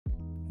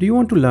Do you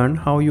want to learn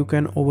how you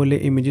can overlay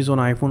images on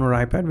iPhone or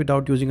iPad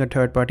without using a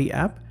third-party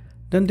app?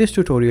 Then this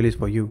tutorial is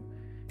for you.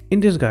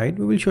 In this guide,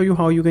 we will show you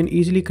how you can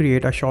easily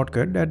create a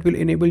shortcut that will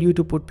enable you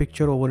to put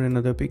picture over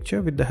another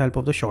picture with the help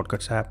of the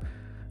Shortcuts app.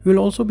 You will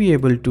also be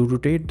able to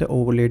rotate the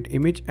overlaid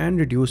image and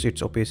reduce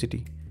its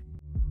opacity.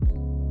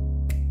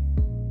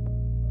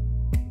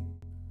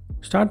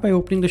 Start by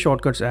opening the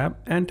Shortcuts app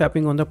and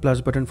tapping on the plus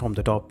button from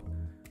the top.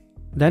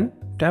 Then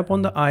tap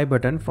on the I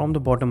button from the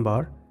bottom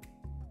bar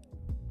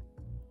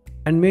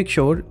and make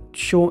sure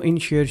Show in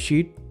Share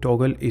Sheet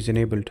toggle is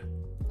enabled.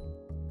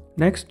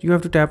 Next, you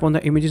have to tap on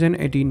the images and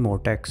 18 more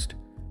text.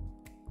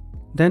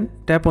 Then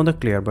tap on the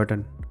Clear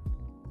button.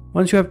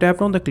 Once you have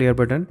tapped on the Clear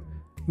button,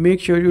 make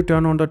sure you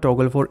turn on the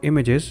toggle for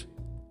images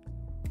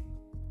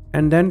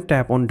and then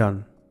tap on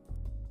Done.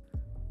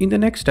 In the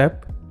next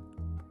step,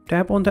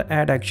 tap on the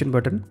Add Action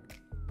button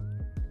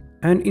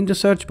and in the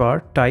search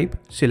bar type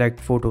Select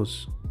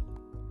Photos.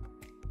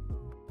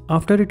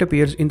 After it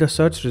appears in the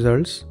search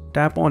results,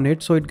 tap on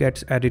it so it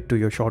gets added to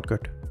your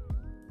shortcut.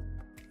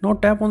 Now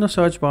tap on the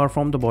search bar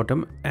from the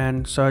bottom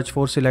and search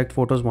for Select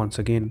Photos once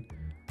again.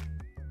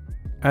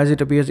 As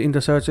it appears in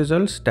the search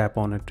results, tap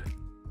on it.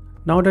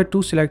 Now that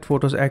two Select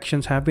Photos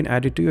actions have been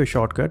added to your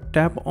shortcut,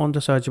 tap on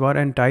the search bar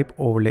and type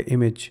Overlay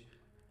Image.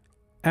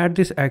 Add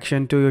this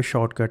action to your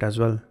shortcut as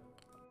well.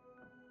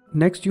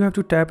 Next, you have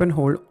to tap and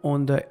hold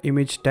on the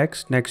image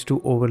text next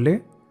to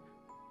Overlay,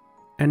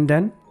 and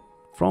then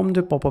from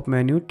the pop-up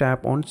menu,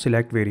 tap on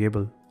Select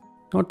Variable.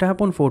 Now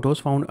tap on photos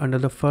found under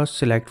the first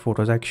Select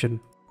Photos action.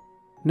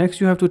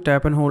 Next, you have to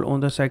tap and hold on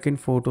the second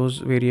photos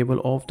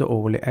variable of the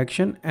overlay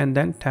action and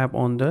then tap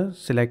on the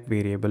Select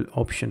Variable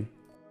option.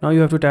 Now you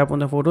have to tap on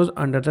the photos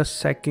under the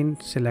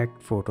second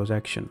Select Photos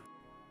action.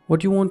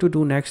 What you want to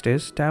do next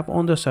is tap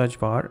on the search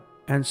bar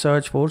and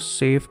search for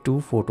Save to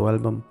Photo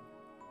Album.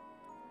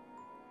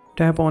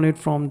 Tap on it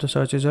from the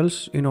search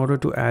results in order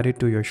to add it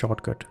to your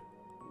shortcut.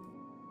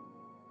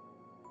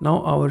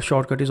 Now our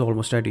shortcut is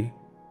almost ready.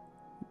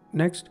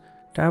 Next,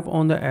 tap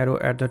on the arrow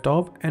at the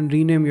top and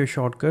rename your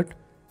shortcut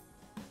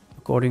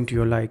according to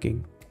your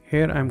liking.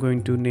 Here I'm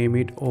going to name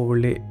it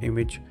Overlay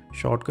Image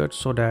Shortcut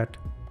so that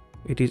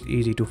it is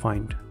easy to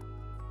find.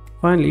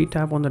 Finally,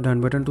 tap on the Done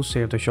button to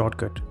save the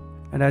shortcut.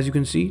 And as you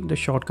can see, the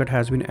shortcut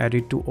has been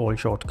added to all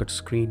shortcuts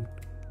screen.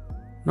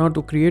 Now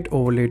to create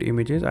overlaid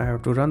images, I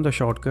have to run the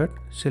shortcut,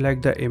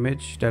 select the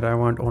image that I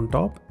want on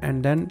top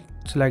and then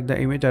select the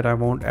image that I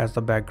want as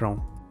the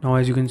background. Now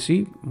as you can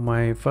see,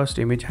 my first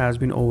image has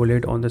been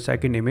overlaid on the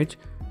second image.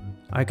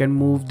 I can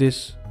move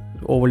this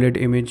overlaid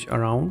image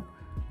around.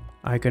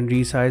 I can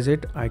resize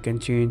it, I can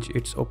change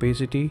its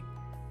opacity,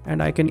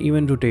 and I can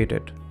even rotate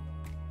it.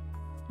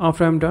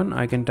 After I'm done,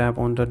 I can tap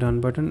on the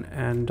Done button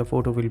and the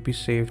photo will be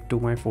saved to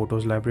my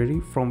photos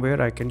library from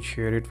where I can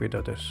share it with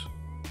others.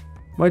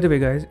 By the way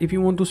guys, if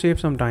you want to save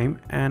some time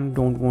and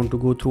don't want to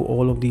go through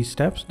all of these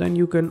steps, then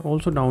you can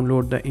also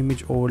download the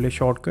image overlay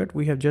shortcut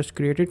we have just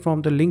created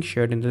from the link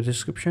shared in the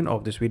description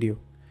of this video.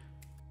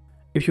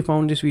 If you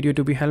found this video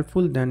to be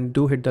helpful, then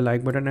do hit the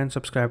like button and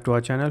subscribe to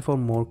our channel for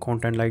more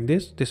content like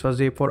this. This was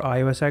Zabe for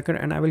iOS Hacker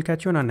and I will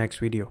catch you on our next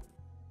video.